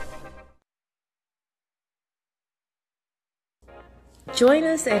Join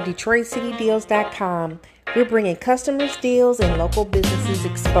us at DetroitCityDeals.com. We're bringing customers deals and local businesses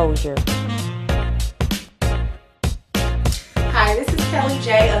exposure. Hi, this is Kelly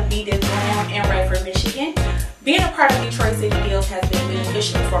J of B. Brown in Redford, Michigan. Being a part of Detroit City Deals has been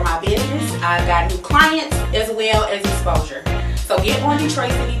beneficial for my business. I've got new clients as well as exposure. So get on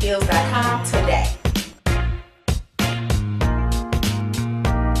DetroitCityDeals.com today.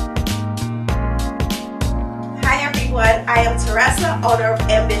 Hi everyone, I am Teresa, owner of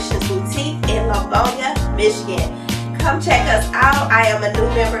Ambitious Boutique in Livonia, Michigan. Come check us out. I am a new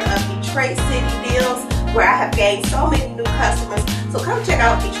member of Detroit City Deals, where I have gained so many new customers. So come check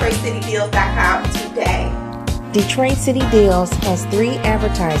out DetroitCityDeals.com today. Detroit City Deals has 3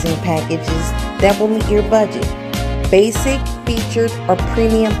 advertising packages that will meet your budget. Basic, featured, or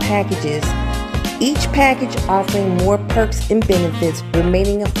premium packages. Each package offering more perks and benefits,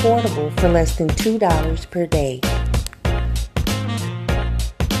 remaining affordable for less than $2 per day.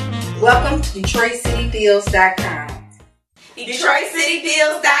 Welcome to DetroitCityDeals.com.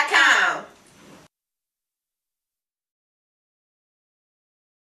 DetroitCityDeals.com.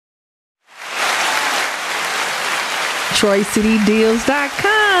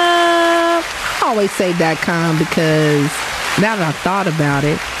 DetroitCityDeals.com. I always say .com because now that I've thought about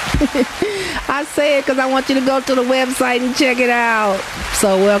it, I say it because I want you to go to the website and check it out.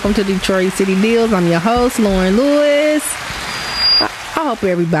 So welcome to Detroit City Deals. I'm your host, Lauren Lewis. I hope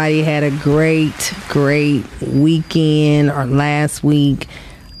everybody had a great weekend or last week.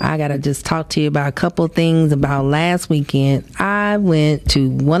 I got to just talk to you about a couple of things about last weekend. I went to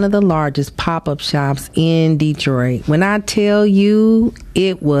one of the largest pop-up shops in Detroit. When I tell you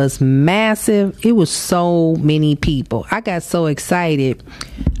it was massive, it was so many people. I got so excited.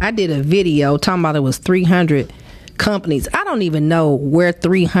 I did a video talking about it was 300 companies. I don't even know where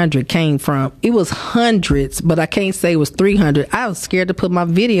 300 came from. It was hundreds, but I can't say it was 300. I was scared to put my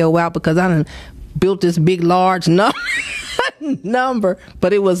video out because I done built this big, large number,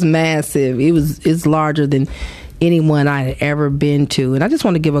 but it was massive. It's larger than anyone I had ever been to. And I just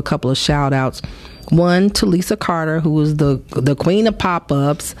want to give a couple of shout outs. One to Lisa Carter, who was the queen of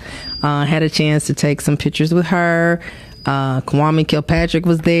pop-ups. Had a chance to take some pictures with her. Kwame Kilpatrick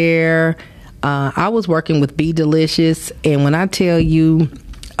was there. I was working with Be Delicious, and when I tell you,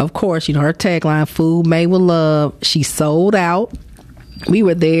 of course, you know, her tagline, food made with love, she sold out. We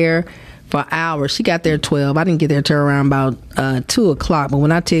were there for hours. She got there at 12. I didn't get there till around about 2 o'clock. But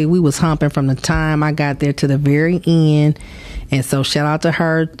when I tell you, we was humping from the time I got there to the very end. And so shout out to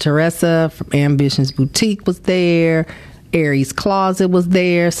her. Teresa from Ambitions Boutique was there. Aries Closet was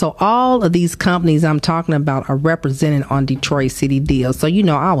there. So all of these companies I'm talking about are represented on Detroit City Deals. So, you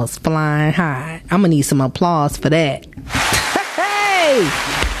know, I was flying high. I'm going to need some applause for that. Hey!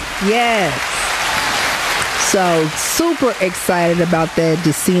 Yes. So super excited about that,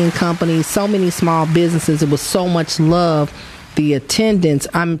 just seeing companies, so many small businesses. It was so much love. The attendance,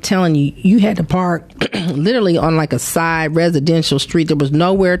 I'm telling you, you had to park literally on like a side residential street. There was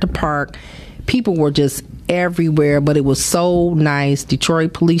nowhere to park. People were just everywhere, but it was so nice.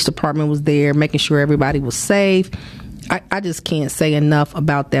 Detroit Police Department was there, making sure everybody was safe. I just can't say enough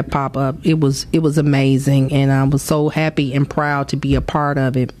about that pop-up. It was amazing, and I was so happy and proud to be a part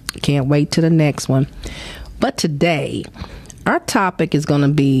of it. Can't wait to the next one. But today, our topic is going to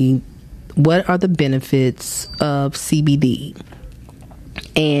be, what are the benefits of CBD?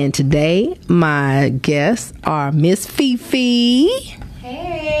 And today, my guests are Miss Fifi.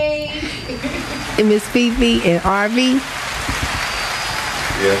 Hey. And Miss Fifi and RV.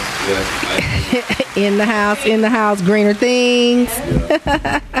 Yes. In the house, greener things.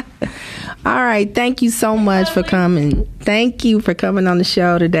 Yeah. All right. Thank you so much for coming. Thank you for coming on the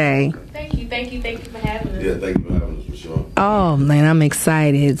show today. Thank you for having us. Yeah, thank you for having us, for sure. Oh, man, I'm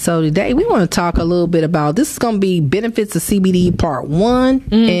excited. So today we want to talk a little bit about, this is going to be benefits of CBD part 1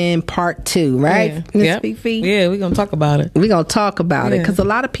 and part 2, right? Yeah. Ms. Fifi? Yeah, we're going to talk about it. We're going to talk about it because a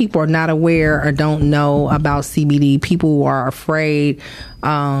lot of people are not aware or don't know about CBD. People are afraid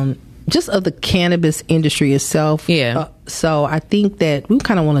just of the cannabis industry itself. Yeah. So I think that we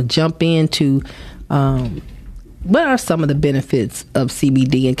kind of want to jump into what are some of the benefits of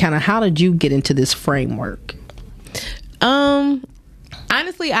CBD and kind of how did you get into this framework?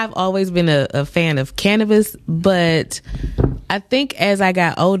 Honestly, I've always been a fan of cannabis, but I think as I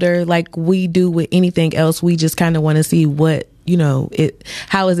got older, like we do with anything else, we just kind of want to see what, you know,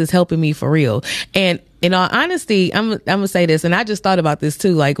 how is this helping me for real? And in all honesty, I'm gonna say this, and I just thought about this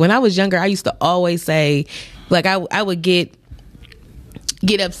too. Like when I was younger, I used to always say, like I would get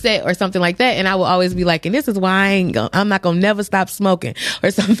upset or something like that, and I would always be like, and this is why I'm not gonna never stop smoking or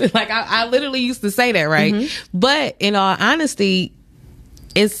something. Like I literally used to say that, right? Mm-hmm. But in all honesty,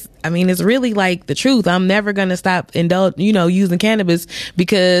 it's really like the truth. I'm never going to stop using cannabis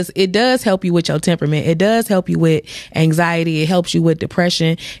because it does help you with your temperament. It does help you with anxiety. It helps you with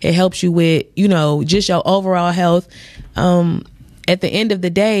depression. It helps you with, just your overall health. At the end of the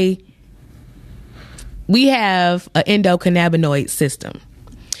day, we have an endocannabinoid system.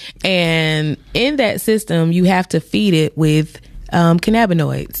 And in that system, you have to feed it with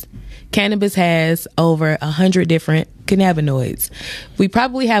cannabinoids. Cannabis has over 100 different cannabinoids. We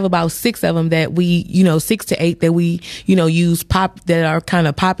probably have about 6 of them that 6 to 8 that we, use that are kind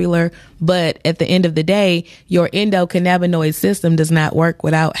of popular. But at the end of the day, your endocannabinoid system does not work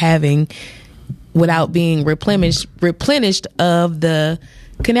without being replenished of the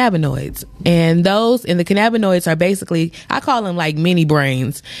cannabinoids. And the cannabinoids are basically, I call them like mini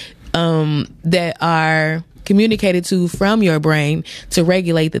brains, that are communicated to from your brain to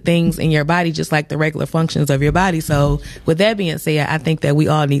regulate the things in your body, just like the regular functions of your body. So with that being said, I think that we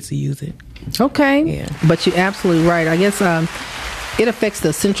all need to use it. Okay. Yeah. But you're absolutely right. I guess it affects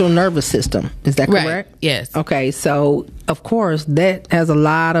the central nervous system. Is that correct? Right. Yes. Okay. So, of course, that has a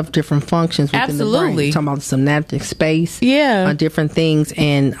lot of different functions within the brain. You're talking about the synaptic space. Yeah. Different things.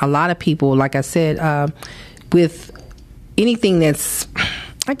 And a lot of people, like I said, with anything that's,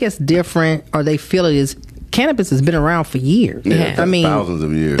 I guess, different, or they feel it is, cannabis has been around for years. Yeah, thousands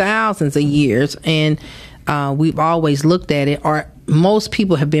of years. Thousands of years. And we've always looked at it, or most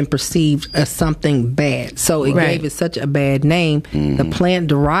people have been perceived as something bad. So it gave it such a bad name. Mm-hmm. The plant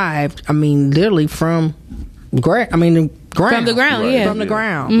derived, literally from the ground. From the ground, right. yeah. From the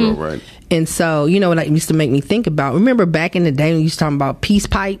ground. Mm-hmm. Right. And so, what it used to make me think about, remember back in the day when you used to talk about peace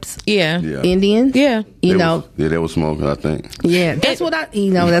pipes? Yeah. Indians? Yeah. They were smoking, I think. Yeah. That's what I.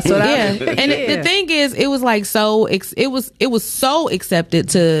 And the thing is, it was like it was so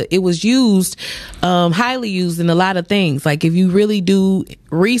accepted it was used, highly used in a lot of things. Like if you really do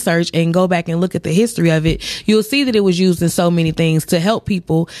research and go back and look at the history of it, you'll see that it was used in so many things to help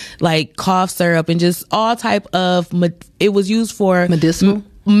people, like cough syrup and just all type of, it was used for medicinal.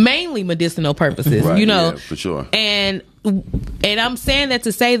 Mainly medicinal purposes, right, yeah, for sure. And I'm saying that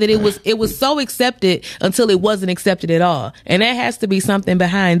to say that it was so accepted until it wasn't accepted at all. And there has to be something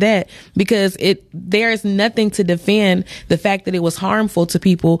behind that, because there is nothing to defend the fact that it was harmful to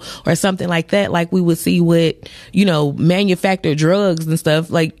people or something like that, like we would see with, manufactured drugs and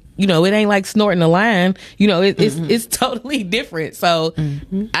stuff. Like, it ain't like snorting a line, it's totally different. So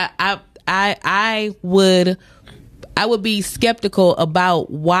I would be skeptical about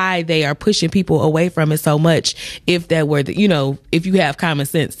why they are pushing people away from it so much if that were, if you have common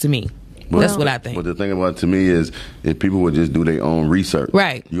sense, to me. That's what I think. But the thing about it to me is, if people would just do their own research.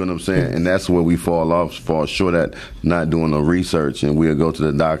 Right. You know what I'm saying? And that's where we fall short at, not doing no research. And we'll go to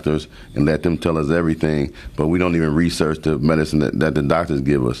the doctors and let them tell us everything, but we don't even research the medicine that the doctors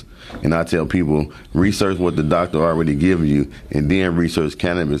give us. And I tell people, research what the doctor already gives you, and then research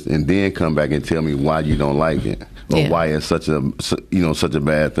cannabis, and then come back and tell me why you don't like it, or why it's such a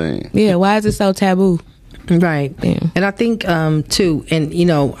bad thing. Yeah, why is it so taboo? Right. Yeah. And I think too, and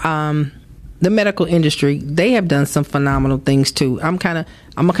the medical industry, they have done some phenomenal things too. I'm kind of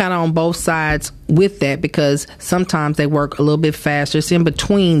on both sides with that, because sometimes they work a little bit faster. It's in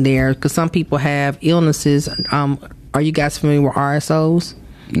between there, because some people have illnesses. Are you guys familiar with RSOs?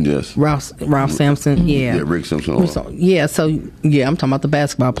 Yes. Ralph Sampson. Yeah. Yeah, Rick Simpson. So, I'm talking about the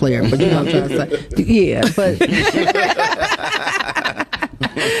basketball player, but you know what I'm trying to say.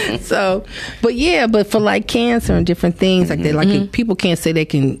 Yeah, but for like cancer and different things like that, like people can't say they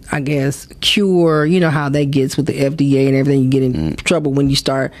can, I guess, cure, how that gets with the FDA and everything. You get in trouble when you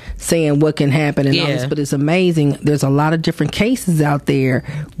start saying what can happen and all this, but it's amazing. There's a lot of different cases out there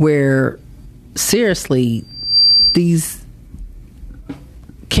where seriously these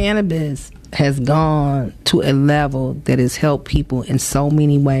cannabis has gone to a level that has helped people in so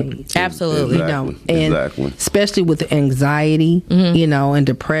many ways. Absolutely. And especially with anxiety, and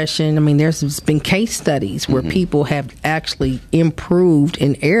depression. There's been case studies where people have actually improved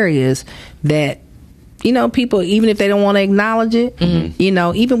in areas that, people, even if they don't want to acknowledge it,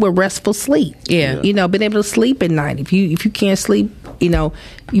 even with restful sleep, being able to sleep at night. If you can't sleep, you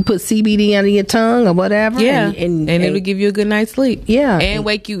put CBD under your tongue or whatever. Yeah. And it'll give you a good night's sleep. Yeah. And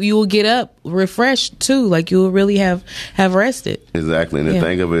wake you will get up refreshed too. Like you'll really have rested. Exactly. And the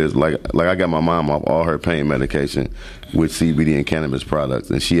thing of it is, like I got my mom off all her pain medication, with CBD and cannabis products,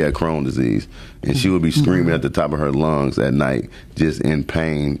 and she had Crohn's disease, and she would be screaming at the top of her lungs at night, just in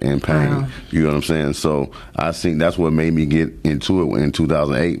pain and pain. Wow. You know what I'm saying? So I think that's what made me get into it in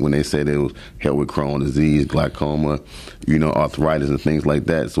 2008 when they said it was help with Crohn's disease, glaucoma, arthritis and things like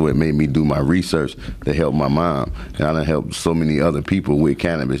that. So it made me do my research to help my mom, and I done helped so many other people with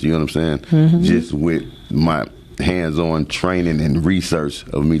cannabis. You know what I'm saying? Just with my hands-on training and research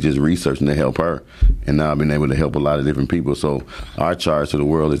of me just researching to help her, and now I've been able to help a lot of different people. So our charge to the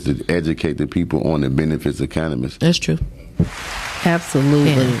world is to educate the people on the benefits of cannabis. That's true.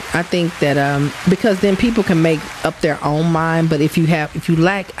 Absolutely. Yeah. I think that because then people can make up their own mind, but if you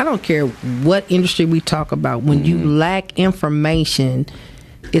lack, I don't care what industry we talk about, when you lack information,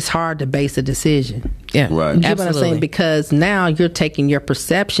 it's hard to base a decision. Yeah, right. You get what I'm saying? Because now you're taking your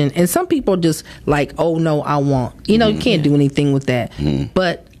perception, and some people just like, oh no, I want. You can't do anything with that.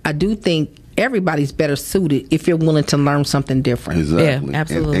 But I do think everybody's better suited if you're willing to learn something different. Exactly. Yeah,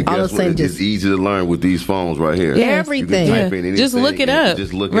 absolutely. And All guess I'm saying, what? It's easy to learn with these phones right here. Yeah, everything. You can type in anything Just look it and up.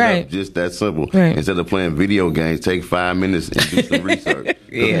 Just look it Right. up. Just that simple. Right. Instead of playing video games, take 5 minutes and do some research.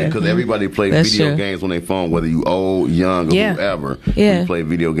 Because everybody plays That's video true. games on their phone, whether you old, young, or Yeah. whoever. Yeah. We play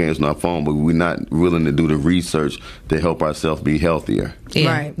video games on our phone, but we're not willing to do the research to help ourselves be healthier. Yeah,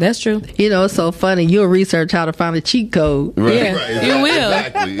 Right. that's true. It's so funny. You'll research how to find a cheat code. Right, Yeah, right, you will.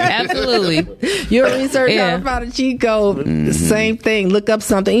 exactly. Absolutely. You'll research how Yeah. to find a cheat code. The same thing. Look up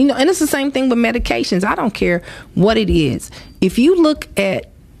something. And it's the same thing with medications. I don't care what it is. If you look at,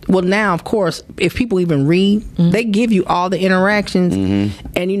 well, now, of course, if people even read, they give you all the interactions,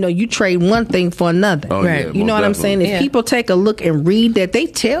 and you trade one thing for another. Oh, Right. yeah, You know most what I'm definitely. saying? If Yeah. people take a look and read that, they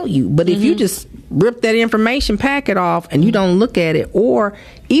tell you. But if you just rip that information packet off and you don't look at it, or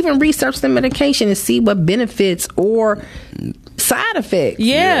even research the medication and see what benefits or side effects.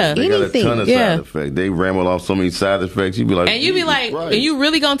 Yeah. They Anything. got a ton of Yeah. side effects. They ramble off so many side effects. You be like, And you be like, right. are you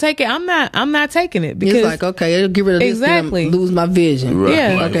really gonna take it? I'm not taking it because It's like, okay, it'll get rid of this, Exactly. then lose my vision. Right.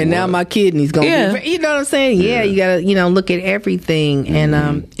 Yeah. Right. Okay, now my kidney's gonna Yeah. be, you know what I'm saying? Yeah, you gotta, look at everything.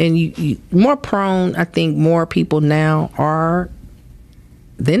 And you more prone, I think more people now are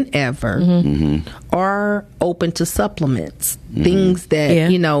than ever are open to supplements. Things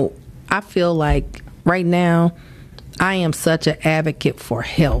that, Yeah. I feel like right now I am such an advocate for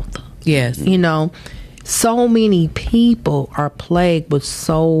health. yes, So many people are plagued with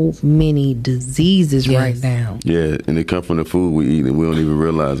so many diseases right now. Yeah, and they come from the food we eat, and we don't even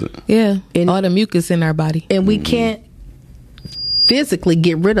realize it. yeah, And- all the mucus in our body. And we can't physically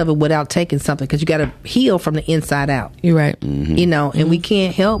get rid of it without taking something, because you got to heal from the inside out. You're right. And we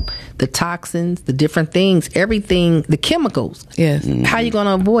can't help the toxins, the different things, everything, the chemicals. Yes. How you going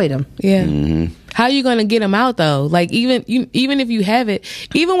to avoid them? Yeah. How you gonna get them out though? Like even if you have it,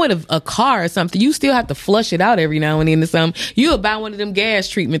 even with a car or something, you still have to flush it out every now and then or something. You'll buy one of them gas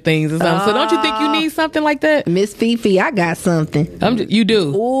treatment things or something. So don't you think you need something like that? Miss Fifi, I got something. You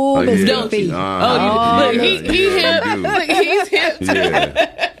do. Ooh, Miss yeah. Fifi. Oh, you do. Look, he hip. you do. Look, he's hip.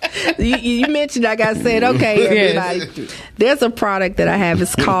 Yeah. You mentioned, like I said, okay, everybody. There's a product that I have.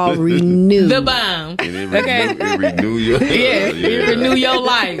 It's called Renew. The bomb. And it Okay. renew your Yeah, renew your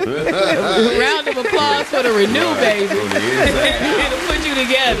life. Round of applause for the Renew, baby. It'll put you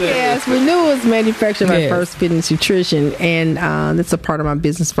together. Yes, Renew is manufactured by Yes. First Fitness Nutrition, and that's a part of my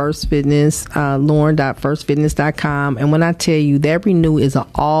business, First Fitness, lauren.firstfitness.com. And when I tell you that Renew is an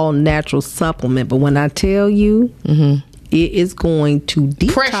all-natural supplement, but when I tell you it is going to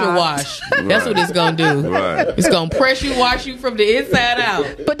detox. Pressure wash. That's what it's gonna do. Right. It's gonna pressure wash you from the inside out.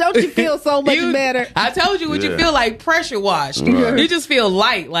 But don't you feel so much better? I told you what you Yeah. feel like, pressure wash. Right. You just feel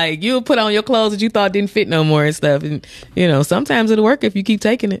light. Like you'll put on your clothes that you thought didn't fit no more and stuff. And sometimes it'll work if you keep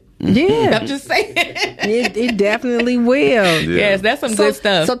taking it. Yeah, I'm just saying. it definitely will. Yeah. Yes, that's some good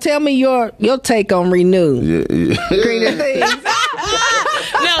stuff. So tell me your take on Renew. Yeah, yeah. Greener things.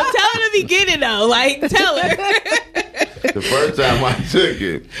 No, tell her the beginning though. Like tell her. The first time I took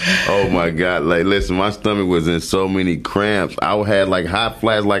it, oh my God! Like, listen, my stomach was in so many cramps. I had like hot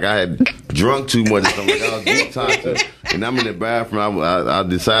flashes, like I had drunk too much or something. Like I was detoxing, and I'm in the bathroom. I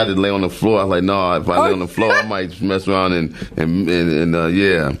decided to lay on the floor. I was like, no, if I lay on the floor, I might mess around and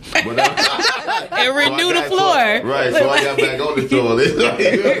yeah. But And renew so the floor. Right, so I got back on the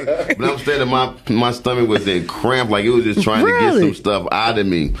toilet. But I'm saying that my stomach was in cramp, like it was just trying to get some stuff out of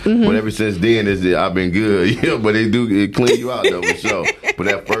me. But ever since then, I've been good. But it clean you out though for sure. But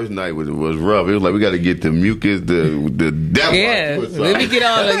that first night was rough. It was like we got to get the mucus, the devil. Yeah, let me get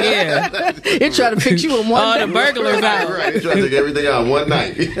all the It try to fix you in one all day. the burglars out. Right, they trying to take everything out in one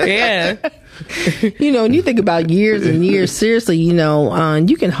night. Yeah. You know, when you think about years and years, seriously, you know,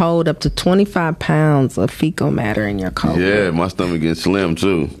 you can hold up to 25 pounds of fecal matter in your colon. Yeah, my stomach getting slim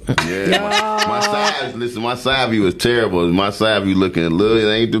too. Yeah, my side view is terrible. My side view looking a little,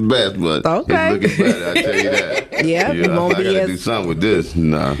 it ain't the best, but okay. It's looking better. I tell you that. Yeah, you won't I gotta do something with this.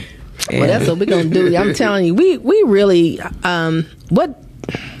 Nah. Well, that's what we're gonna do. I'm telling you, we really what.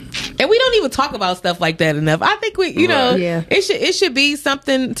 And we don't even talk about stuff like that enough. I think we, you know, it should be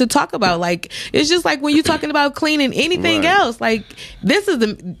something to talk about. Like, it's just like when you're talking about cleaning anything else. Like, this is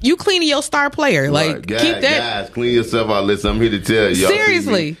you cleaning your star player. Like, guys, keep that. Guys, clean yourself out. Listen, I'm here to tell you.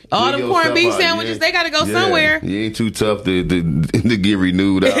 Seriously, all them corned beef sandwiches, they got to go somewhere. You ain't too tough to get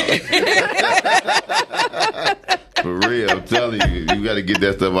renewed out. For real, I'm telling you, you got to get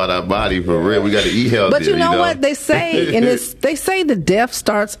that stuff out of our body. For real, we got to eat healthy. But you know what they say, and they say the death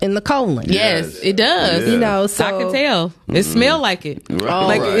starts in the colon. Yes, it does. Yeah. You know, so I can tell. It smells like it.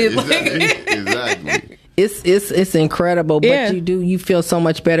 Right, Exactly. It's incredible, but you feel so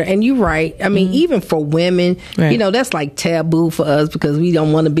much better. And you're right. I mean, even for women, you know, that's like taboo for us because we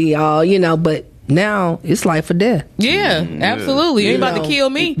don't want to be all, you know, but now it's life or death. Yeah, absolutely. You ain't about to kill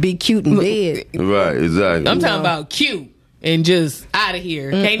me. Be cute in bed. Right, exactly. I'm talking about cute and just out of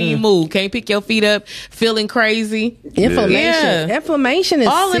here. Can't even move. Can't pick your feet up. Feeling crazy. Inflammation is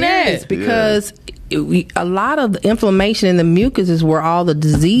all serious of that because a lot of the inflammation in the mucus is where all the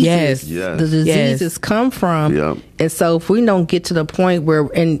diseases, the diseases come from. Yep. And so if we don't get to the point where,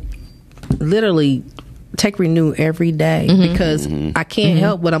 and literally take Renew every day because I can't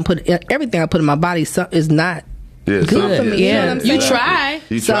help what I'm putting. Everything I put in my body is not good for me. Yeah, you know what I'm saying? You try.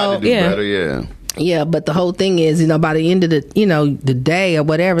 You try to do better. Yeah. Yeah, but the whole thing is, you know, by the end of the day or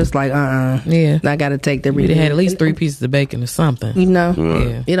whatever, it's like, yeah, I got to take the. You'd have had at least 3 pieces of bacon or something. You know,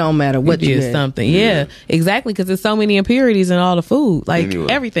 yeah, it don't matter what you did something. Yeah, exactly, because there's so many impurities in all the food, like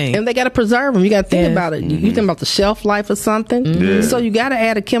everything, and they got to preserve them. You got to think about it. You think about the shelf life of something, so you got to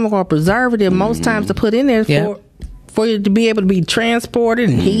add a chemical or preservative most times to put in there for you to be able to be transported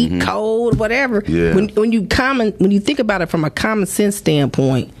and heat, cold, whatever. Yeah. When you think about it from a common sense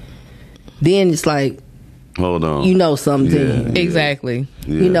standpoint. Then it's like, hold on, you know something. Exactly.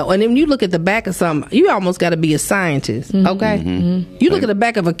 You know, and then you look at the back of something, you almost got to be a scientist, okay? You look at the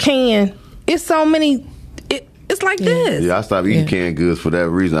back of a can, it's so many, it's like this. Yeah, I stopped eating canned goods for that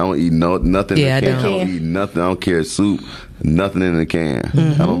reason. I don't eat nothing in the can. I don't eat nothing. I don't care soup, nothing in the can.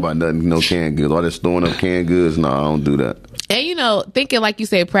 I don't buy nothing, no canned goods. All that storing up canned goods, no, I don't do that. And you know, thinking like you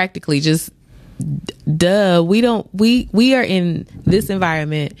said, practically, just we are in this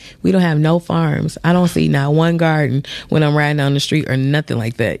environment. We don't have no farms. I don't see not one garden when I'm riding down the street or nothing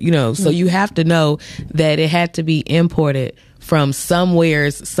like that, you know. So you have to know that it had to be imported from somewhere.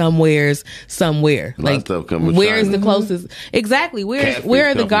 Like, where's the closest? Exactly. Where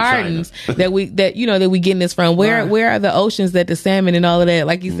are the gardens that we getting this from? Where are the oceans that the salmon and all of that,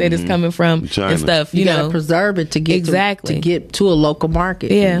 like you said, is coming from and stuff? You gotta preserve it to get to get to a local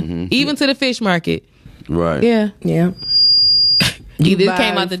market. Yeah, even to the fish market. Right. Yeah. Yeah. Either it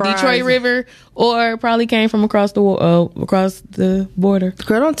came out the Detroit River or probably came from across the border.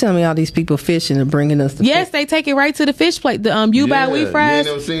 Girl, don't tell me all these people fishing and bringing us the fish. They take it right to the fish plate. The you buy wheat fries.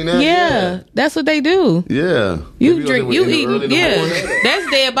 You ain't never seen that? Yeah, that's what they do. Yeah. You drink, you eat. Yeah,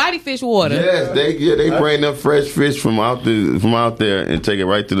 that's dead body fish water. Yes, they bring them fresh fish from out there and take it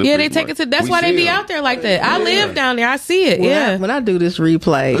right to the they take it to. That's why they be out there like that. I live down there. I see it. When I do this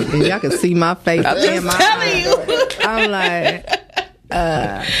replay, and y'all can see my face. I'm just telling you. I'm like.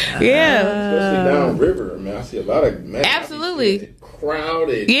 Especially downriver, man. I see a lot of absolutely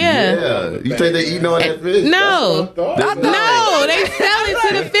crowded. Yeah. You think they eating all that fish? No, they sell it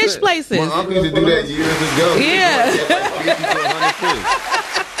to the fish places. My uncle used to do that years ago. Yeah.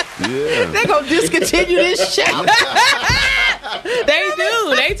 They're gonna discontinue this show. They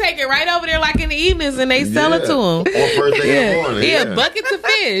do. They take it right over there like in the evenings and they sell it to them. Or first thing in the morning. Yeah, buckets of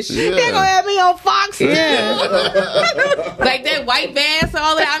fish. They're gonna have me on Fox. Yeah. Like that white bass,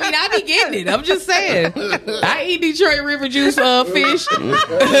 all that. I mean, I be getting it. I'm just saying. I eat Detroit River Juice fish.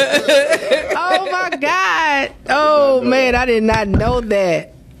 Oh my God. Oh man, I did not know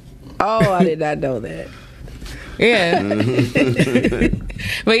that. Oh, I did not know that. Yeah.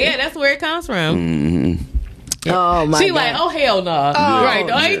 But yeah, that's where it comes from. Oh my! She God. like, oh hell no! Right.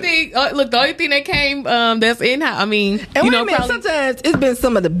 The only thing, the only thing that came that's in house. I mean, and you know, sometimes it's been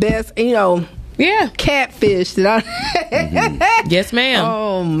some of the best, you know. Yeah, catfish that I. Yes, ma'am.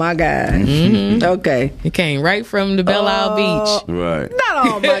 Oh my God! Okay, it came right from the Belle Isle Beach. Right. Not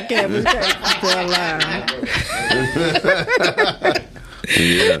all my catfish came from Belle Isle.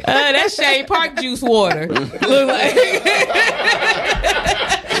 That Shade Park juice water. Look like.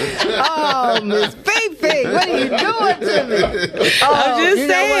 Oh, Miss Fifi, what are you doing to me? I'm just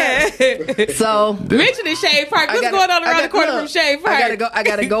saying. So mentioning Shade Park. What's going on around the corner from Shade Park? I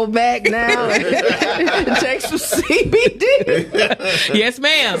gotta go back now and take some CBD. Yes,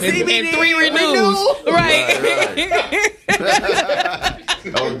 ma'am. CBD and 3 renews. Right.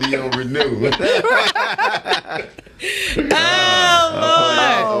 OD on renew.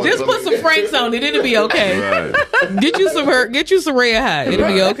 Oh Lord! Just put some Franks on it; it'll be okay. Right. Get you some Red Hot; it'll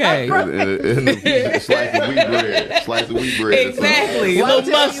be okay. Slice of wheat bread. Exactly. A Well,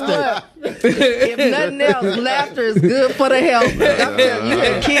 little mustard. If nothing else, laughter is good for the health. I'm telling you,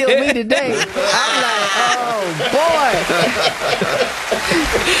 it killed me today. I'm like, oh boy.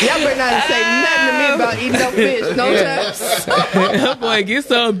 Y'all better not say nothing to me about eating no fish. No time. That boy, get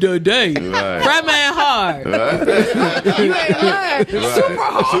some today. Right. Fry man hard. You ain't lying. Super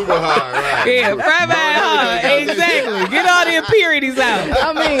hard. Super hard, right? Yeah, fry man hard. Exactly. Get all the impurities out.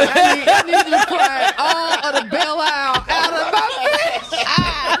 I need you to fry all of the bell out of my fish.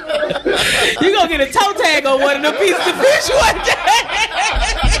 You gonna get a toe tag on one of them pieces of fish one day.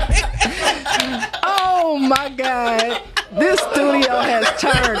 Oh my God. This studio has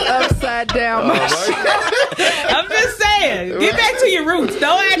turned upside down. My shit. I'm just saying, get back to your roots.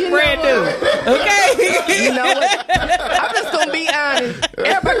 Don't act brand new, okay? You know what? I'm just gonna be honest.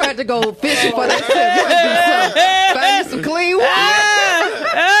 Everybody gonna have to go fishing for themselves. Find some clean water.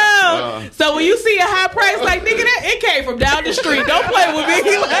 So when you see a high price, like nigga, it came from down the street. Don't play with me.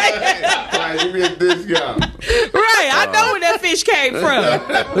 Like, Right, give me a discount. right, I know where that fish came from.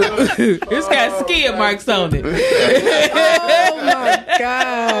 It's got skid marks on it. Oh my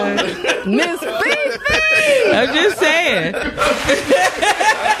God, Miss Fifi! I'm just saying.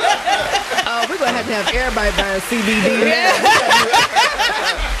 Oh, we're gonna have everybody buying CBD now.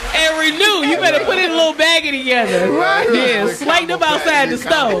 And renew. You better put it in a little baggie together. Right. Yeah, slide them outside the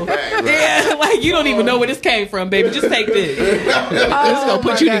stove. Yeah, like you don't even know where this came from, baby. Just take this. It's gonna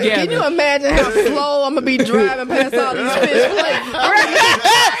put you together. Can you imagine how slow I'm gonna be driving past all these fish plates?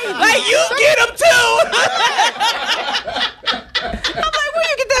 Like you get them too. I'm like, where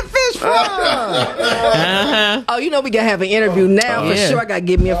you get that fish from? Oh, you know we gotta have an interview now for sure. I gotta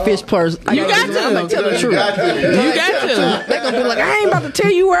give me a fish purse. You got to. I'm gonna tell the truth. You got to. They're gonna be like, I ain't about to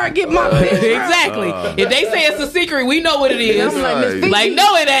tell you where I get my fish from. Exactly. If they say it's a secret, we know what it is. I'm like, Miss Fifi. Like,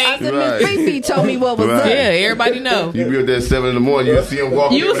 no, it I ain't. said, Miss Fifi told me what was up. Yeah, everybody know. You be up there at 7 in the morning, you see them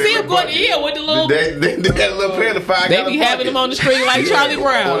walking. You see them going with the little. They got a little pan of 5 They be having them on the street like Charlie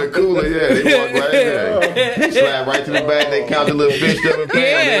Brown. On the cooler, yeah. They walk right there. Slide right to the back, they count the little fish up and pan.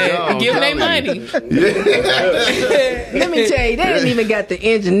 Yeah, give them their money. Let me tell you, they didn't even got the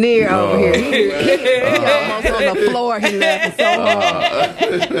engineer over here. He almost on the floor. He laughing so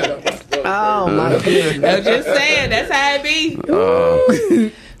hard. Oh my goodness! I'm just saying, that's how it be.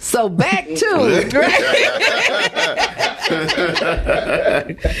 So back to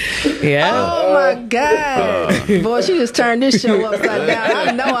yeah. Oh my God, boy, she just turned this show upside down.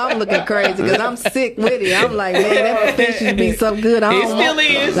 I know I'm looking crazy because I'm sick with it. I'm like, man, that fish used to be so good. It still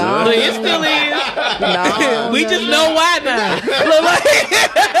is. No. It still is. No, We just know why now. Look like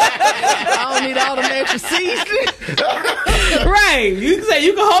I don't need all the extra seasoning. right. You can say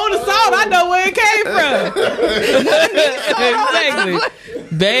you can hold the salt. I know where it came from. Exactly.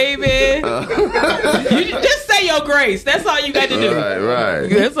 Baby, you just say your grace. That's all you got to do. Right.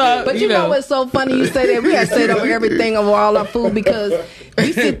 That's all. But you know what's so funny? You say that we got to say it over everything over all our food because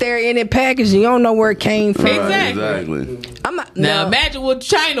we sit there in it packaged and you don't know where it came from. Exactly. I'm not, now imagine what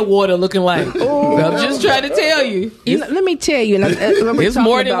China water looking like. I'm just trying to tell you. Let me tell you. It's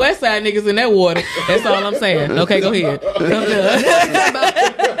more than Westside niggas in that water. That's all I'm saying. Okay, go ahead.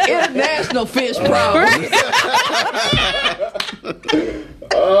 International fish problem.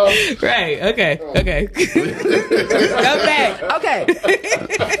 Right. Okay. Come back. Okay.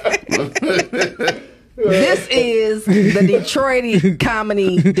 This is the Detroit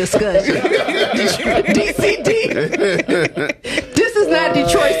comedy discussion. DCD. This is not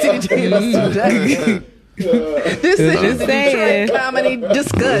Detroit City Deals. This is the Detroit comedy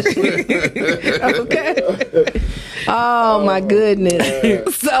discussion. Okay. Oh my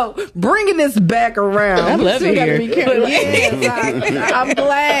goodness. So bringing this back around. I love it here. Yes, I'm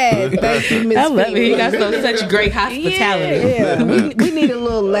glad. Thank you, Miss I love Fifi. it. You got such great hospitality. Yeah. We need a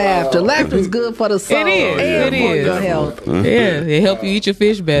little laughter. Laughter is good for the soul. It is. And It for is. good health. Yeah, it help you eat your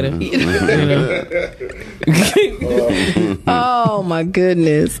fish better. You know? Oh my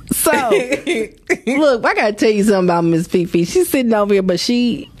goodness. So look, I gotta tell you something about Miss Fifi. She's sitting over here, but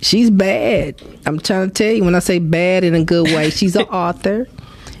she's bad. I'm trying to tell you, when I say bad in a good way, she's an author.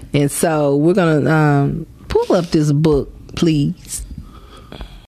 And so we're gonna pull up this book, please.